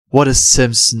What is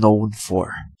Sims known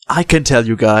for? I can tell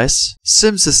you guys.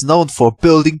 Sims is known for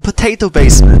building potato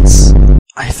basements.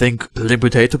 I think building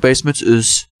potato basements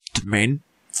is the main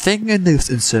thing in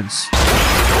Sims.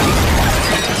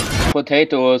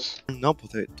 Potatoes. No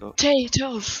potato.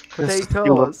 Potatoes.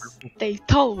 Potatoes.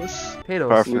 Potatoes. Potatoes.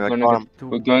 Perfect.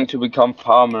 We're going to become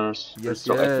farmers. Yes,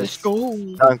 So yes. Let's go.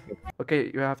 Danke.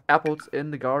 Okay, you have apples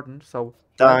in the garden, so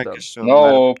plant them. Dankeschön.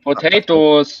 No,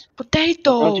 potatoes.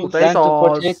 Potatoes. Plant the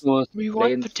Potatoes. potatoes. We want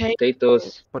Plant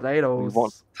potatoes. We Potatoes.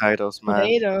 want potatoes, man.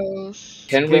 Potatoes.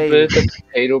 Can we Okay. build a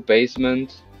potato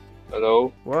basement?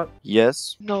 Hello? What?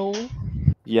 Yes. No.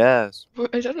 Yes.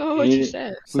 I don't know what you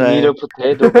said. We need a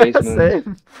potato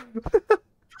basement.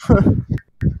 Same.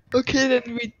 Okay,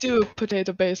 then we do a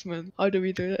potato basement. How do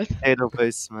we do that? Potato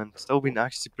basement. That would be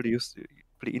actually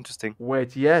pretty interesting.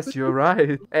 Wait, yes, you're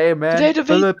right. Hey man, Potato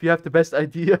Philip, you have the best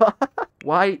idea.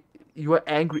 Why you are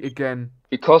angry again?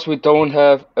 Because we don't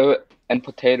have a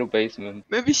potato basement.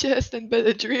 Maybe she has then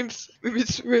better dreams. Maybe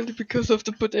it's really because of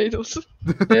the potatoes.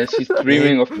 Yeah, she's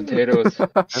dreaming of potatoes.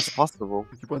 That's possible.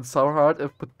 You want so hard a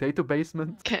potato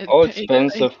basement? Can't How pay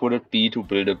expensive would it be to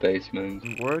build a basement?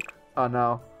 Doesn't work? Oh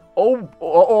no.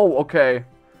 Oh, okay.